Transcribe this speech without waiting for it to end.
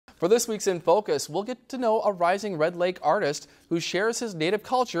For this week's In Focus, we'll get to know a rising Red Lake artist who shares his native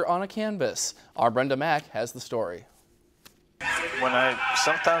culture on a canvas. Our Brenda Mack has the story.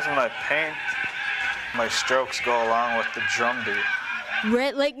 Sometimes when I paint, my strokes go along with the drum beat.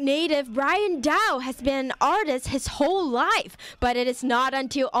 Red Lake native Brian Dow has been an artist his whole life, but it is not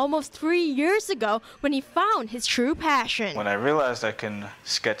until almost 3 years ago when he found his true passion. When I realized I can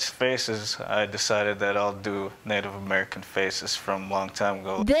sketch faces, I decided that I'll do Native American faces from a long time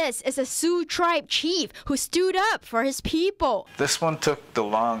ago. This is a Sioux tribe chief who stood up for his people. This one took the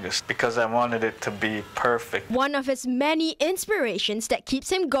longest because I wanted it to be perfect. One of his many inspirations that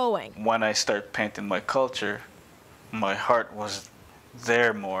keeps him going. When I start painting my culture, my heart was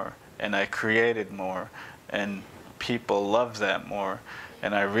there more, and I created more, and people love that more,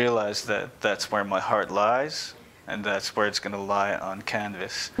 and I realized that that's where my heart lies, and that's where it's going to lie on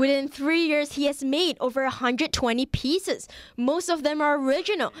canvas. Within 3 years, he has made over 120 pieces. Most of them are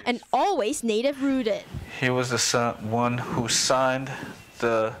original and always native rooted. He was the one who signed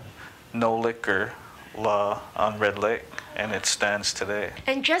the no liquor law on Red Lake, and it stands today.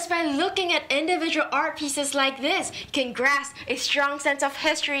 And just by looking at individual art pieces like this, you can grasp a strong sense of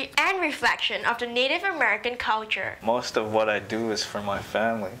history and reflection of the Native American culture. Most of what I do is for my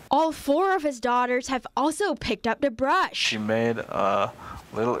family. All 4 of his daughters have also picked up the brush. She made a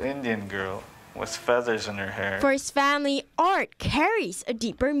little Indian girl with feathers in her hair. For his family, art carries a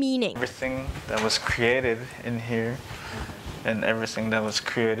deeper meaning. Everything that was created in here and everything that was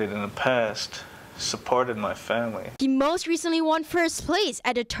created in the past supported my family. He most recently won first place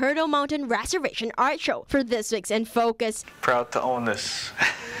at the Turtle Mountain Reservation Art Show for this week's In Focus. Proud to own this.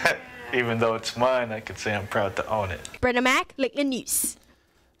 Even though it's mine, I could say I'm proud to own it. Brenda Mack, Lakeland News.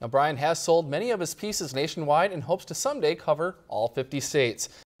 Now, Brian has sold many of his pieces nationwide and hopes to someday cover all 50 states.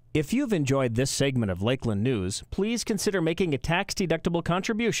 If you've enjoyed this segment of Lakeland News, please consider making a tax-deductible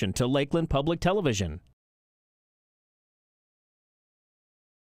contribution to Lakeland Public Television.